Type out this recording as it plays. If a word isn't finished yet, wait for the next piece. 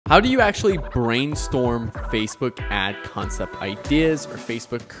How do you actually brainstorm Facebook ad concept ideas or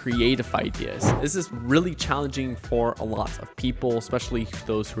Facebook creative ideas? This is really challenging for a lot of people, especially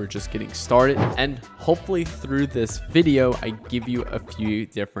those who are just getting started. And hopefully through this video, I give you a few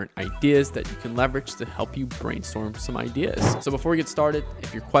different ideas that you can leverage to help you brainstorm some ideas. So before we get started,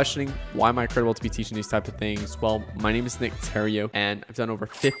 if you're questioning why am I credible to be teaching these type of things? Well, my name is Nick Theriot and I've done over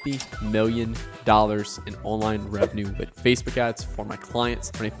 $50 million in online revenue with Facebook ads for my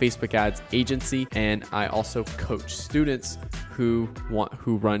clients. I'm a Facebook ads agency, and I also coach students who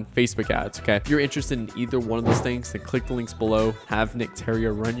run Facebook ads. Okay, if you're interested in either one of those things, then click the links below, have Nick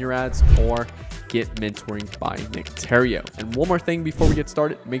Theriot run your ads, or get mentoring by Nick Theriot. And one more thing before we get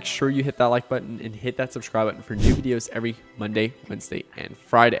started, make sure you hit that like button and hit that subscribe button for new videos every Monday, Wednesday, and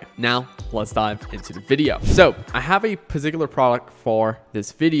Friday. Now let's dive into the video. So I have a particular product for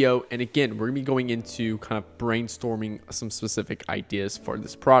this video, and again, we're gonna be going into kind of brainstorming some specific ideas for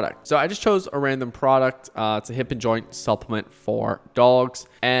this product. So I just chose a random product. It's a hip and joint supplement for dogs.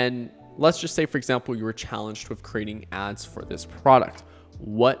 And let's just say, for example, you were challenged with creating ads for this product.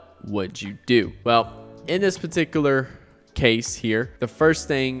 What would you do? Well, in this particular case here, the first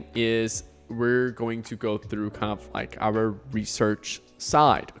thing is we're going to go through kind of like our research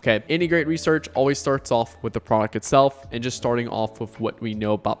side. Okay, any great research always starts off with the product itself and just starting off with what we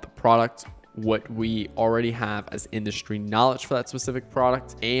know about the product, what we already have as industry knowledge for that specific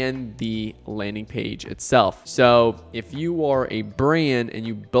product, and the landing page itself. So if you are a brand and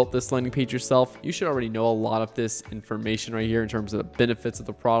you built this landing page yourself, you should already know a lot of this information right here in terms of the benefits of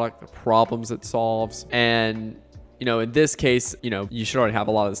the product, the problems it solves. And, you know, in this case, you know, you should already have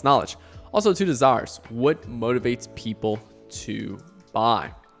a lot of this knowledge. Also, two desires. What motivates people to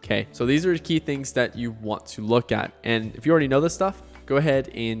buy? Okay, so these are the key things that you want to look at. And if you already know this stuff, go ahead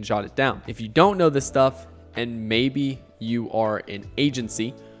and jot it down. If you don't know this stuff, and maybe you are an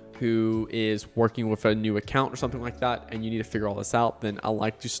agency who is working with a new account or something like that, and you need to figure all this out, then I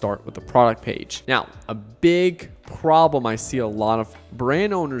like to start with the product page. Now, a big problem I see a lot of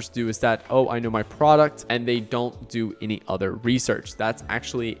brand owners do is that, oh, I know my product, and they don't do any other research. That's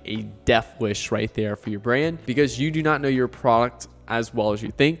actually a death wish right there for your brand, because you do not know your product as well as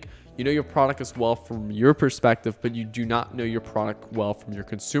you think. You know your product as well from your perspective, but you do not know your product well from your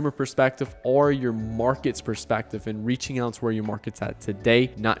consumer perspective or your market's perspective, and reaching out to where your market's at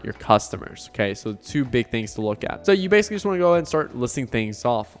today, not your customers. Okay, so two big things to look at. So you basically just want to go ahead and start listing things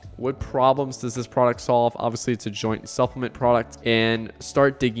off. What problems does this product solve? Obviously, it's a joint supplement product, and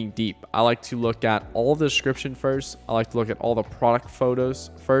start digging deep. I like to look at all of the description first. I like to look at all the product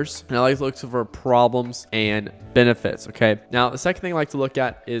photos first, and I like to look for problems and benefits. Okay, now the second thing I like to look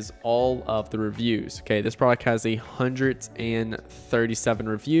at is all of the reviews. Okay, this product has 137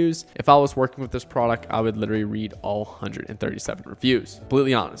 reviews. If I was working with this product, I would literally read all 137 reviews,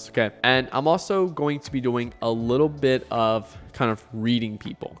 completely honest. Okay, and I'm also going to be doing a little bit of kind of reading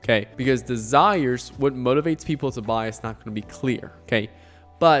people, okay, because desires, what motivates people to buy, is not going to be clear. Okay,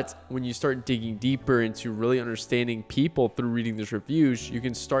 but when you start digging deeper into really understanding people through reading these reviews, you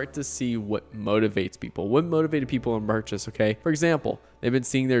can start to see what motivates people, what motivated people to purchase. Okay, for example, they've been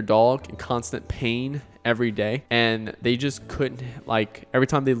seeing their dog in constant pain every day, and they just couldn't, like, every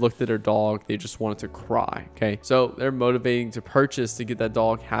time they looked at their dog, they just wanted to cry. Okay, so they're motivating to purchase to get that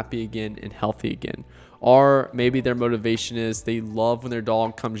dog happy again and healthy again. Or maybe their motivation is they love when their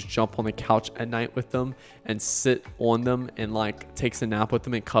dog comes jump on the couch at night with them and sit on them and like takes a nap with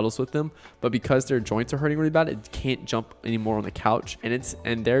them and cuddles with them. But because their joints are hurting really bad, it can't jump anymore on the couch.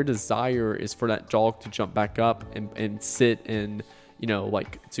 And their desire is for that dog to jump back up and sit and, you know,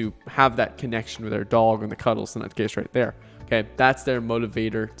 like to have that connection with their dog and the cuddles in that case right there. Okay, that's their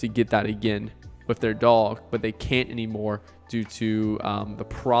motivator to get that again with their dog, but they can't anymore due to the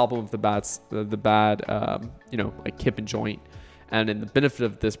problem of the bad you know, like hip and joint. And then the benefit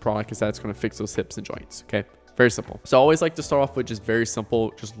of this product is that it's going to fix those hips and joints. Okay, very simple. So I always like to start off with just very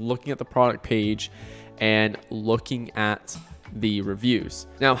simple, just looking at the product page and looking at the reviews.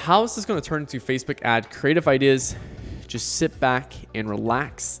 Now, how is this going to turn into Facebook ad creative ideas? Just sit back and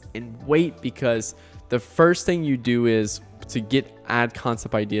relax and wait, because the first thing you do is to get ad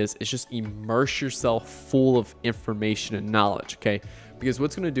concept ideas is just immerse yourself full of information and knowledge. Okay, because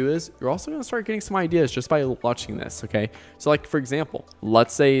what's going to do is you're also going to start getting some ideas just by watching this. Okay, so like for example,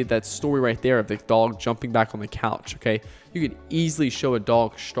 let's say that story right there of the dog jumping back on the couch. Okay, you could easily show a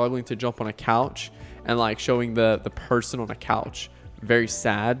dog struggling to jump on a couch and like showing the person on a couch very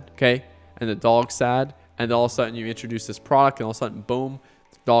sad. Okay, and the dog sad, and all of a sudden you introduce this product, and all of a sudden boom,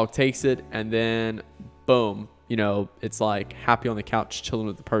 the dog takes it, and then boom, you know, it's like happy on the couch, chilling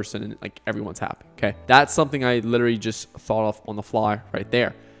with the person, and like everyone's happy. Okay, that's something I literally just thought of on the fly right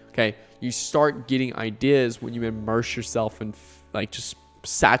there. Okay, you start getting ideas when you immerse yourself and like just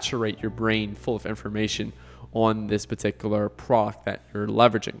saturate your brain full of information on this particular product that you're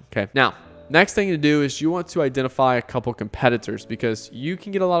leveraging. Okay, now next thing to do is you want to identify a couple competitors, because you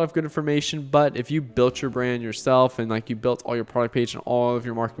can get a lot of good information, but if you built your brand yourself and like you built all your product page and all of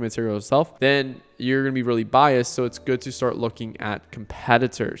your marketing material yourself, then you're going to be really biased. So it's good to start looking at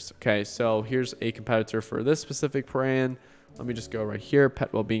competitors. Okay, so here's a competitor for this specific brand. Let me just go right here,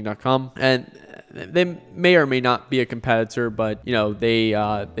 petwellbeing.com, and they may or may not be a competitor, but you know,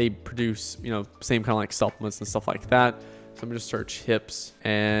 they produce, you know, same kind of like supplements and stuff like that. So I'm going to search hips,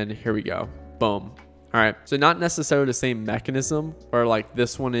 and here we go. Boom. All right. So not necessarily the same mechanism, where like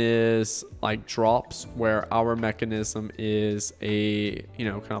this one is like drops, where our mechanism is a, you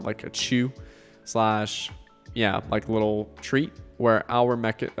know, kind of like a chew slash, yeah, like little treat, where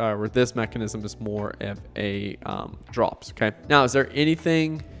where this mechanism is more of a drops. Okay. Now, is there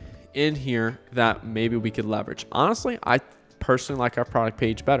anything in here that maybe we could leverage? Honestly, I personally like our product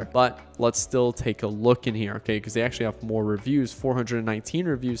page better, but let's still take a look in here. Okay, because they actually have more reviews, 419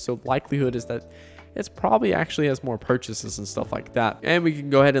 reviews, so likelihood is that it's probably actually has more purchases and stuff like that. And we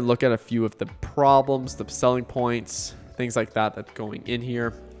can go ahead and look at a few of the problems, the selling points, things like that that's going in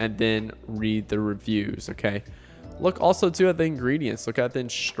here, and then read the reviews. Okay, look also too at the ingredients, look at the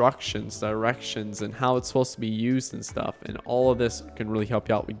instructions, directions, and how it's supposed to be used and stuff. And all of this can really help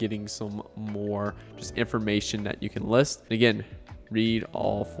you out with getting some more just information that you can list. And again, read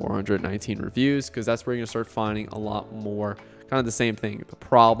all 419 reviews, because that's where you're gonna start finding a lot more kind of the same thing, the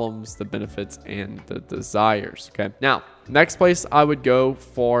problems, the benefits, and the desires. Okay, now next place I would go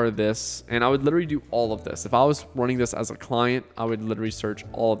for this, and I would literally do all of this. If I was running this as a client, I would literally search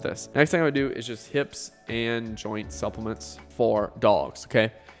all of this. Next thing I would do is just hips and joint supplements for dogs.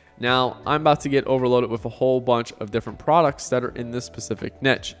 Okay, now I'm about to get overloaded with a whole bunch of different products that are in this specific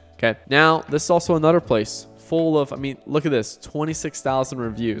niche. Okay, now this is also another place full of, I mean, look at this, 26,000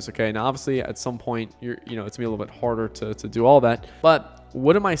 reviews. Okay, now obviously at some point you know, it's gonna be a little bit harder to do all that, but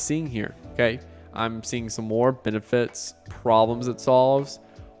what am I seeing here? Okay, I'm seeing some more benefits, problems it solves,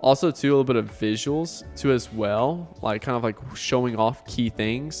 also too a little bit of visuals too as well, like kind of like showing off key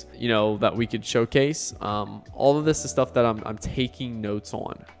things, you know, that we could showcase. All of this is stuff that I'm taking notes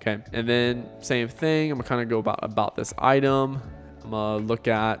on. Okay, and then same thing, I'm gonna kind of go about this item. I'm gonna look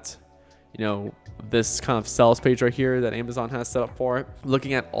at, you know, this kind of sales page right here that Amazon has set up for it,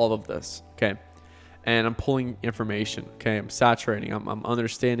 looking at all of this. Okay, and I'm pulling information. Okay, I'm saturating, I'm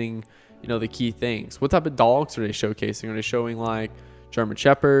understanding, you know, the key things. What type of dogs are they showcasing? Are they showing like German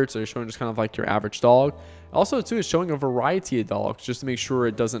Shepherds? Are they showing just kind of like your average dog? Also too is showing a variety of dogs, just to make sure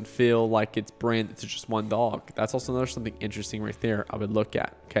it doesn't feel like it's branded to just one dog. That's also another something interesting right there I would look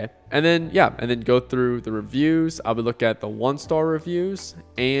at. Okay, and then yeah, and then go through the reviews. I would look at the 1-star reviews,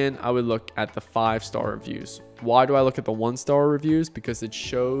 and I would look at the 5-star reviews. Why do I look at the 1-star reviews? Because it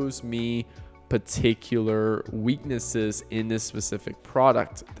shows me particular weaknesses in this specific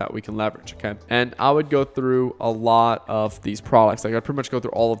product that we can leverage. Okay, and I would go through a lot of these products. Like I pretty much go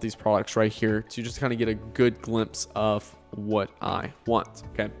through all of these products right here to just kind of get a good glimpse of what I want.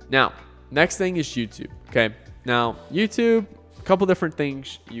 Okay, now next thing is YouTube. Okay, now YouTube, a couple different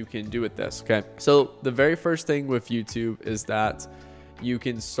things you can do with this. Okay, so the very first thing with YouTube is that you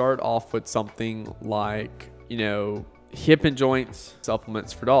can start off with something like, you know, hip and joints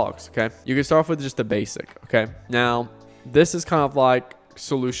supplements for dogs. Okay, you can start off with just the basic. Okay, now this is kind of like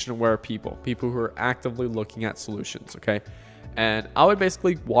solution aware people who are actively looking at solutions. Okay, and I would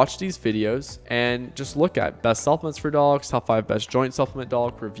basically watch these videos and just look at best supplements for dogs, top 5 best joint supplement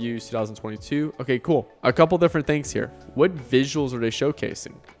dog reviews 2022. Okay, cool. A couple different things here. What visuals are they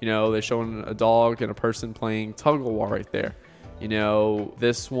showcasing? You know, they're showing a dog and a person playing tug of war right there. You know,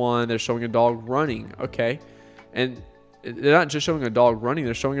 this one they're showing a dog running. Okay, and they're not just showing a dog running,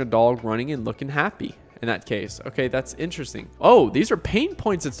 they're showing a dog running and looking happy in that case. Okay, that's interesting. Oh, these are pain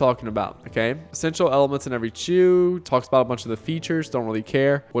points it's talking about. Okay, essential elements in every chew, talks about a bunch of the features, don't really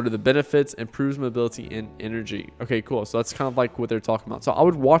care. What are the benefits? Improves mobility and energy. Okay, cool. So that's kind of like what they're talking about. So I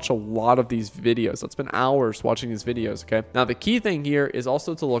would watch a lot of these videos. I'd spend hours watching these videos. Okay, now the key thing here is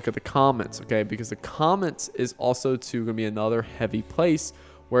also to look at the comments. Okay, because the comments is also gonna be another heavy place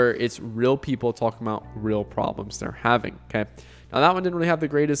where it's real people talking about real problems they're having. Okay, now that one didn't really have the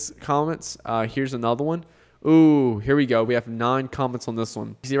greatest comments. Here's another one. Ooh, here we go. We have 9 comments on this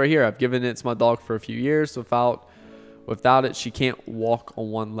one. You see right here, I've given it to my dog for a few years. Without it, she can't walk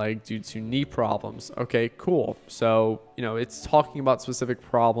on one leg due to knee problems. Okay, cool. So, you know, it's talking about specific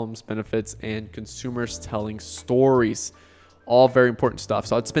problems, benefits, and consumers telling stories. All very important stuff.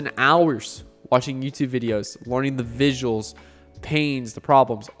 So I'd spend hours watching YouTube videos, learning the visuals, pains, the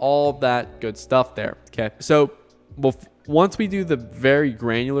problems, all that good stuff there. Okay, so once we do the very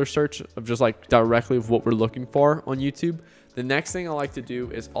granular search of just like directly of what we're looking for on YouTube, the next thing I like to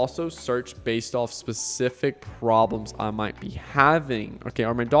do is also search based off specific problems I might be having, okay,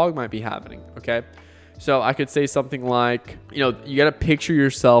 or my dog might be having, okay? So I could say something like, you know, you got to picture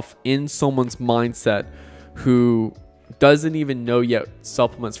yourself in someone's mindset who doesn't even know yet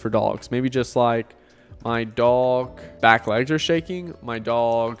supplements for dogs. Maybe just like, my dog back legs are shaking, my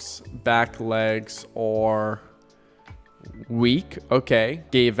dog's back legs are weak, okay,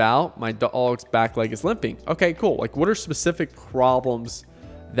 gave out, my dog's back leg is limping, okay, cool. Like, what are specific problems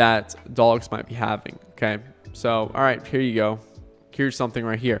that dogs might be having? Okay, so all right, here you go. Here's something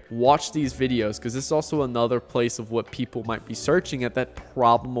right here. Watch these videos, because this is also another place of what people might be searching at, that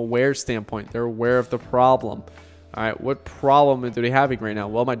problem aware standpoint. They're aware of the problem. All right, what problem are they having right now?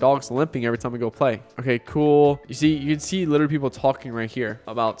 Well, my dog's limping every time we go play. Okay, cool. You see, you can see literally people talking right here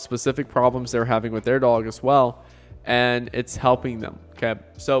about specific problems they're having with their dog as well, and it's helping them. Okay,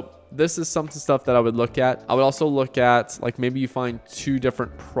 so this is some stuff that I would look at. I would also look at, like, maybe you find two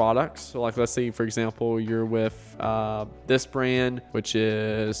different products. So like, let's say for example, you're with this brand, which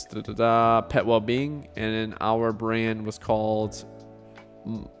is Pet Wellbeing, and then our brand was called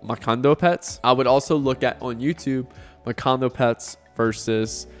Macondo Pets. I would also look at on YouTube Macondo Pets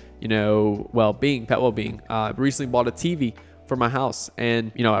versus, you know, Pet Wellbeing. I recently bought a TV for my house,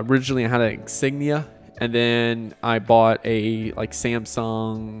 and you know, originally I had an Insignia, and then I bought a like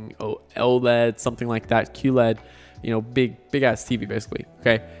Samsung OLED, something like that, QLED, you know, big ass TV basically.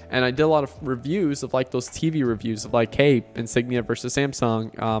 Okay, and I did a lot of reviews of like those TV reviews of like, hey, Insignia versus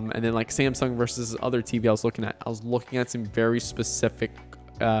Samsung, and then like Samsung versus other TV I was looking at. I was looking at some very specific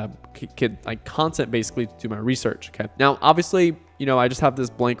like content basically to do my research. Okay, now obviously, you know, I just have this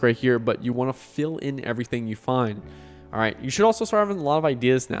blank right here, but you want to fill in everything you find. All right, you should also start having a lot of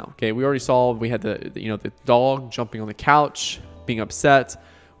ideas now. Okay, we already saw we had the you know, the dog jumping on the couch, being upset.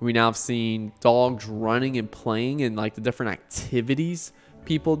 We now have seen dogs running and playing, and like the different activities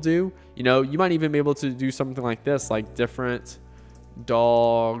people do. You know, you might even be able to do something like this, like different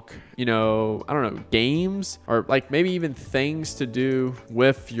dog, you know, I don't know, games, or like maybe even things to do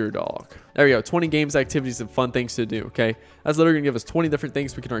with your dog. There we go, 20 games, activities, and fun things to do. Okay, that's literally gonna give us 20 different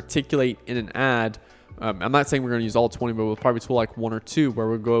things we can articulate in an ad. I'm not saying we're going to use all 20, but we'll probably tool like one or two where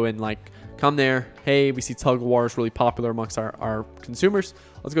we'll go in like, come there, hey, we see tug of war is really popular amongst our consumers.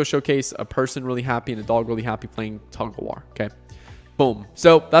 Let's go showcase a person really happy and a dog really happy playing tug of war. Okay, boom.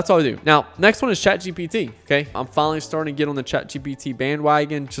 So that's all I do. Now, next one is ChatGPT. Okay, I'm finally starting to get on the ChatGPT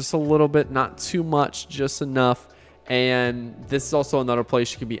bandwagon, just a little bit, not too much, just enough. And this is also another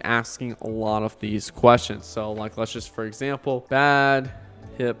place you could be asking a lot of these questions. So like, let's just, for example, bad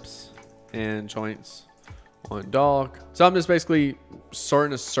hips and joints on dog. So I'm just basically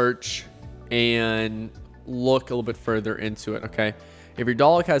starting to search and look a little bit further into it. Okay, if your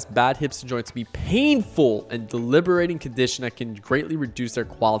dog has bad hips and joints, be painful and debilitating condition that can greatly reduce their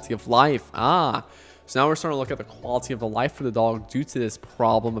quality of life. So now we're starting to look at the quality of the life for the dog due to this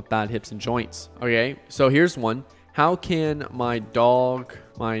problem of bad hips and joints. Okay, so here's one. How can my dog's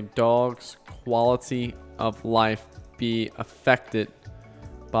quality of life be affected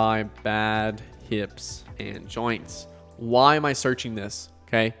by bad hips and joints? Why am I searching this?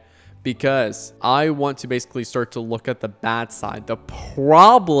 Okay, because I want to basically start to look at the bad side, the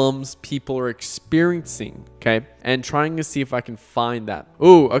problems people are experiencing, okay, and trying to see if I can find that.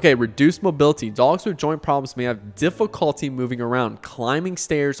 Oh, okay, reduced mobility. Dogs with joint problems may have difficulty moving around, climbing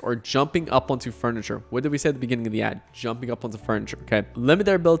stairs, or jumping up onto furniture. What did we say at the beginning of the ad? Jumping up onto furniture. Okay, limit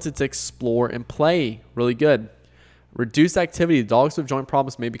their ability to explore and play. Really good. Reduced activity. Dogs with joint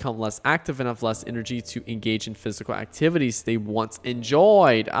problems may become less active and have less energy to engage in physical activities they once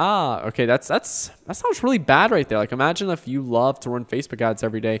enjoyed. Okay, that sounds really bad right there. Like, imagine if you love to run Facebook ads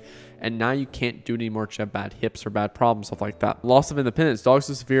every day and now you can't do it anymore because you have bad hips or bad problems, stuff like that. Loss of independence. Dogs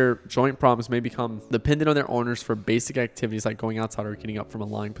with severe joint problems may become dependent on their owners for basic activities like going outside or getting up from a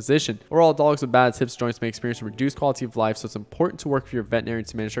lying position. Overall, dogs with bad hips, joints may experience a reduced quality of life, so it's important to work with your veterinarian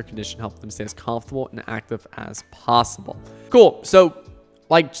to manage their condition, help them stay as comfortable and active as possible. Cool. So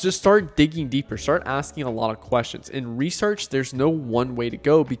like, just start digging deeper, start asking a lot of questions. In research, there's no one way to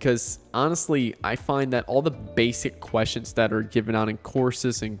go, because honestly, I find that all the basic questions that are given out in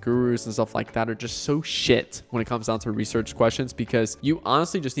courses and gurus and stuff like that are just so shit when it comes down to research questions, because you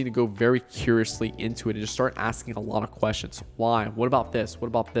honestly just need to go very curiously into it and just start asking a lot of questions. Why? What about this? What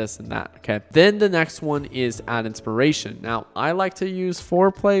about this and that? Okay. Then the next one is ad inspiration. Now, I like to use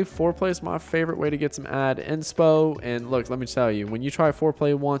foreplay. Foreplay is my favorite way to get some ad inspo. And look, let me tell you, when you try foreplay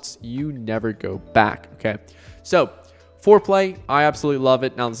once, you never go back. Okay. So Foreplay, I absolutely love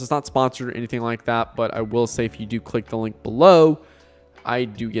it. Now, this is not sponsored or anything like that, but I will say if you do click the link below, I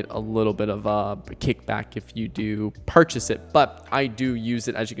do get a little bit of a kickback if you do purchase it, but I do use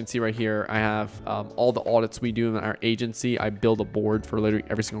it. As you can see right here, I have all the audits we do in our agency. I build a board for literally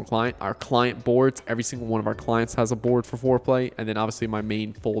every single client. Our client boards, every single one of our clients has a board for Foreplay. And then obviously my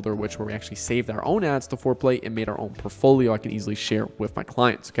main folder, where we actually saved our own ads to Foreplay and made our own portfolio I can easily share with my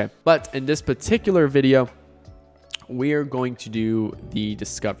clients. Okay. But in this particular video, we are going to do the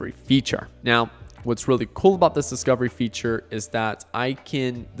discovery feature. Now, what's really cool about this discovery feature is that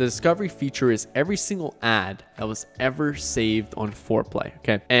the discovery feature is every single ad that was ever saved on Foreplay.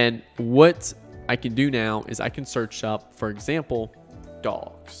 Okay. And what I can do now is I can search up, for example,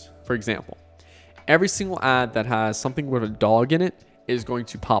 dogs. For example, every single ad that has something with a dog in it is going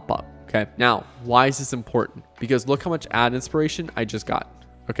to pop up. Okay. Now, why is this important? Because look how much ad inspiration I just got.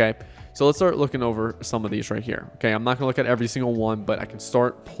 Okay. So let's start looking over some of these right here. Okay. I'm not going to look at every single one, but I can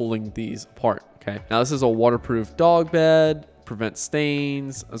start pulling these apart. Okay, now this is a waterproof dog bed, prevent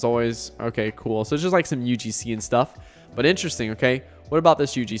stains, as always. Okay, cool. So it's just like some UGC and stuff, but interesting. Okay, what about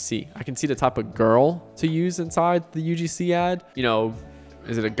this UGC? I can see the type of girl to use inside the UGC ad. You know,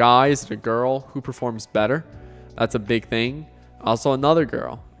 is it a guy? Is it a girl? Who performs better? That's a big thing. Also another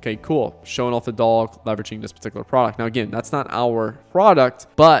girl. Okay, cool. Showing off the dog, leveraging this particular product. Now, again, that's not our product,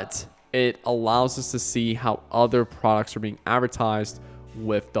 but it allows us to see how other products are being advertised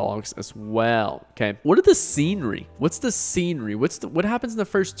with dogs as well. Okay, what are the scenery? What's the scenery? What happens in the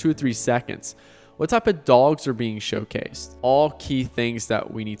first 2 or 3 seconds? What type of dogs are being showcased? All key things that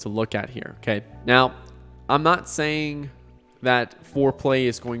we need to look at here. Okay, now I'm not saying that Foreplay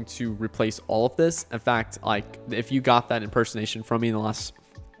is going to replace all of this. In fact, like if you got that impersonation from me in the last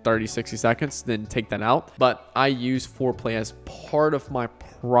 30-60 seconds, then take that out. But I use Foreplay as part of my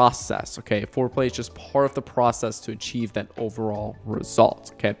process. Okay, Foreplay is just part of the process to achieve that overall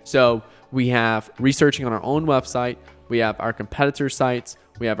result. Okay, so we have researching on our own website, we have our competitor sites,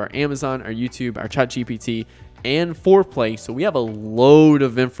 we have our Amazon, our YouTube, our ChatGPT, and Foreplay. So we have a load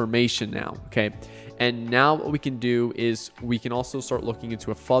of information now. Okay, and now what we can do is we can also start looking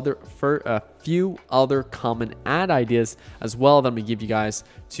into a few other common ad ideas as well that I'm gonna give you guys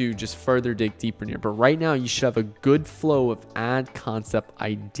to just further dig deeper in here. But right now you should have a good flow of ad concept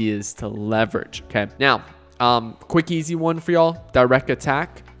ideas to leverage. Okay, now quick easy one for y'all, direct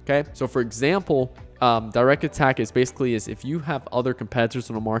attack. Okay, so for example, direct attack is basically if you have other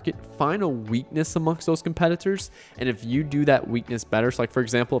competitors on the market, find a weakness amongst those competitors. And if you do that weakness better, so like for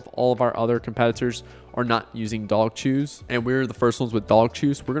example, if all of our other competitors are not using dog chews and we're the first ones with dog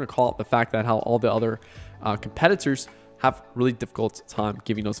chews, we're going to call out the fact that how all the other competitors have really difficult time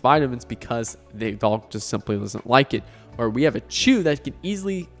giving those vitamins because the dog just simply doesn't like it. Or we have a chew that you can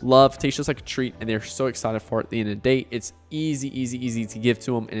easily love, tastes just like a treat, and they're so excited for it. At the end of the day, it's easy to give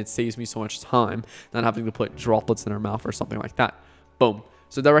to them, and it saves me so much time not having to put droplets in their mouth or something like that. Boom.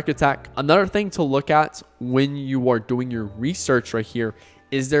 So direct attack. Another thing to look at when you are doing your research right here,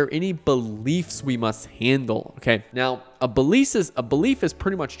 is there any beliefs we must handle? Okay, now a belief is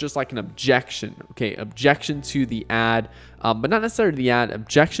pretty much just like an objection. Okay, objection to the ad, but not necessarily the ad,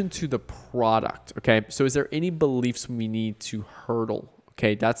 objection to the product. Okay, so is there any beliefs we need to hurdle?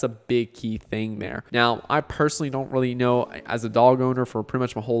 Okay, that's a big key thing there. Now, I personally don't really know, as a dog owner for pretty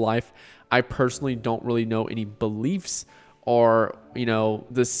much my whole life, I personally don't really know any beliefs or, you know,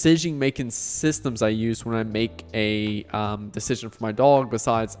 decision-making systems I use when I make a decision for my dog,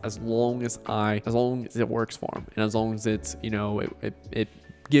 besides as long as it works for him, and as long as it's, you know, it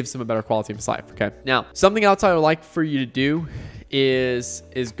gives him a better quality of his life. Okay, now something else I would like for you to do is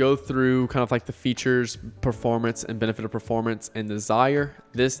go through kind of like the features, performance, and benefit of performance and desire.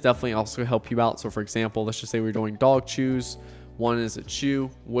 This definitely also help you out. So for example, let's just say we're doing dog chews. One is a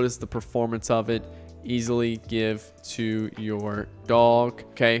chew. What is the performance of it? Easily give to your dog.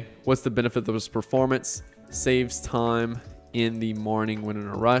 Okay, what's the benefit of this performance? Saves time in the morning when in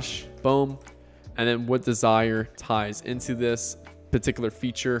a rush. Boom. And then what desire ties into this particular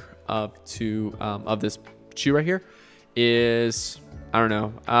feature of this chew right here is, I don't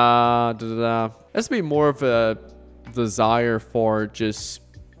know, this would be more of a desire for just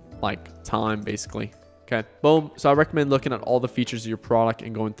like time, basically. Okay, boom. So I recommend looking at all the features of your product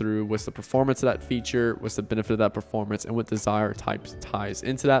and going through what's the performance of that feature, what's the benefit of that performance, and what desire types ties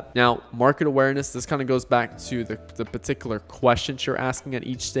into that. Now, market awareness, this kind of goes back to the particular questions you're asking at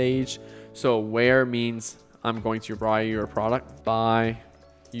each stage. So aware means I'm going to buy your product. Buy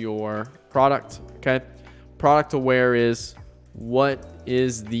your product. Okay, product aware is what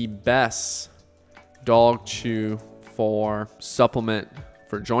is the best dog chew for supplement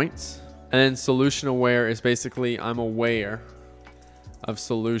for joints? And then solution aware is basically I'm aware of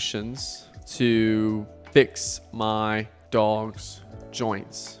solutions to fix my dog's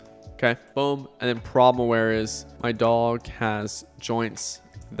joints. Okay, boom. And then problem aware is my dog has joints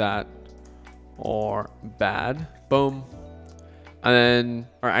that are bad. Boom. And then,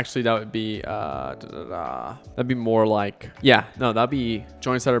 or actually that would be, that'd be more like, yeah, no, that'd be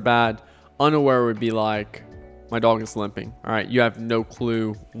joints that are bad. Unaware would be like, my dog is limping. All right, you have no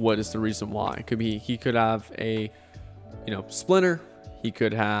clue what is the reason why. It could be, he could have a, splinter. He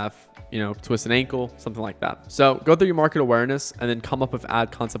could have, twisted ankle, something like that. So go through your market awareness and then come up with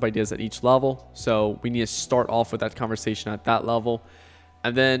ad concept ideas at each level. So we need to start off with that conversation at that level.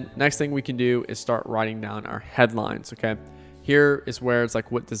 And then next thing we can do is start writing down our headlines, okay? Here is where it's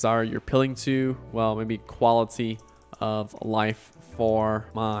like what desire you're appealing to. Well, maybe quality of life for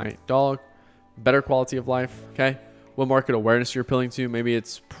my dog, better quality of life, okay? What market awareness you're appealing to. Maybe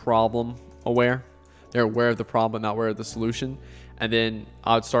it's problem aware. They're aware of the problem, not aware of the solution. And then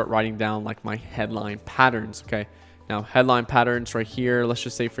I would start writing down like my headline patterns, okay? Now, headline patterns right here, let's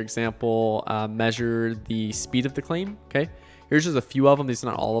just say, for example, measure the speed of the claim, okay? Here's just a few of them. These are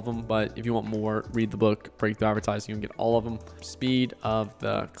not all of them, but if you want more, read the book, Breakthrough Advertising, you can get all of them. Speed of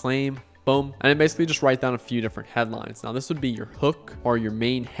the claim, boom. And then basically just write down a few different headlines. Now, this would be your hook or your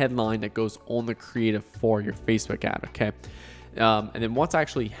main headline that goes on the creative for your Facebook ad, okay? And then once I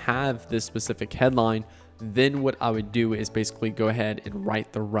actually have this specific headline, then what I would do is basically go ahead and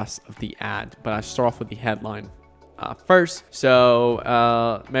write the rest of the ad. But I start off with the headline first.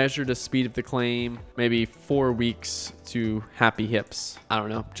 So measure the speed of the claim, maybe 4 weeks to happy hips. I don't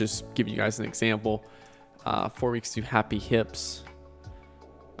know, just giving you guys an example. 4 weeks to happy hips.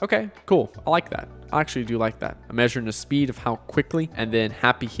 Okay, cool. I like that. I actually do like that. I'm measuring the speed of how quickly. And then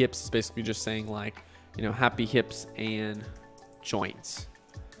happy hips is basically just saying like, happy hips and joints.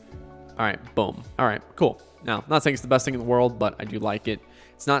 All right, boom. All right, cool. Now, I'm not saying it's the best thing in the world, but I do like it.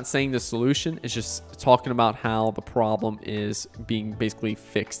 It's not saying the solution. It's just talking about how the problem is being basically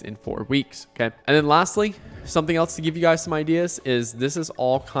fixed in 4 weeks, okay? And then lastly, something else to give you guys some ideas is this is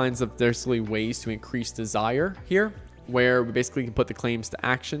all kinds of basically ways to increase desire here, where we basically can put the claims to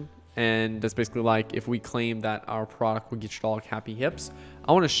action. And that's basically like if we claim that our product will get your dog happy hips,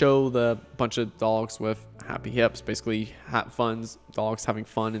 I want to show the bunch of dogs with happy hips, basically dogs having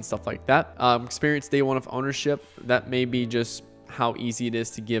fun and stuff like that. Experience day one of ownership. That may be just how easy it is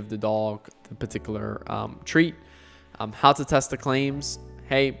to give the dog the particular treat. How to test the claims.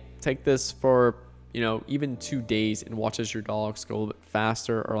 Hey, take this for even 2 days and watch as your dogs go a little bit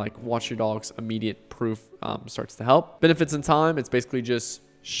faster, or like watch your dog's immediate proof starts to help. Benefits in time. It's basically just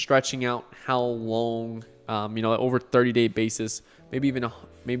stretching out how long, over 30-day basis, maybe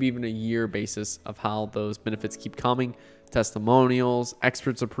even a year basis of how those benefits keep coming. Testimonials,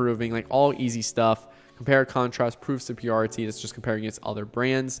 experts approving, like all easy stuff. Compare, contrast, prove superiority. That's just comparing against other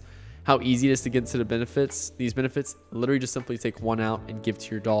brands. How easy it is to get into the benefits. These benefits, literally just simply take one out and give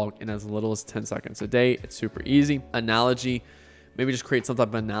to your dog in as little as 10 seconds a day. It's super easy. Analogy. Maybe just create some type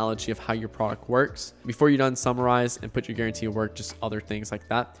of analogy of how your product works. Before you're done, summarize and put your guarantee of work, just other things like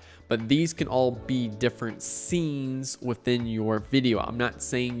that. But these can all be different scenes within your video. I'm not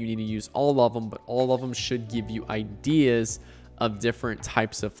saying you need to use all of them, but all of them should give you ideas of different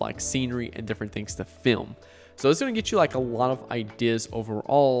types of like scenery and different things to film. So it's going to get you like a lot of ideas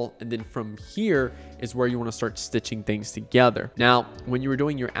overall. And then from here is where you want to start stitching things together. Now, when you were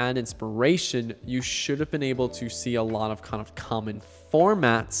doing your ad inspiration, you should have been able to see a lot of kind of common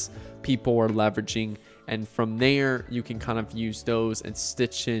formats people are leveraging. And from there, you can kind of use those and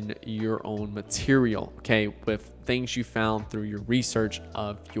stitch in your own material, okay, with things you found through your research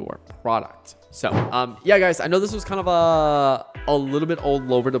of your product. So yeah, guys, I know this was kind of a little bit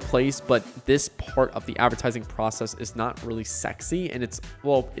all over the place, but this part of the advertising process is not really sexy. And it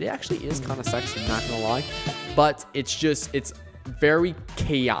actually is kind of sexy, I'm not gonna lie, but it's very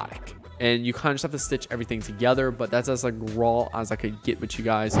chaotic. And you kind of just have to stitch everything together, but that's as like raw as I could get with you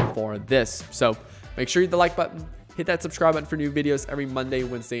guys for this. So make sure you hit the like button, hit that subscribe button for new videos every Monday,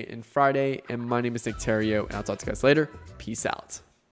 Wednesday, and Friday. And my name is Nick Theriot, and I'll talk to you guys later. Peace out.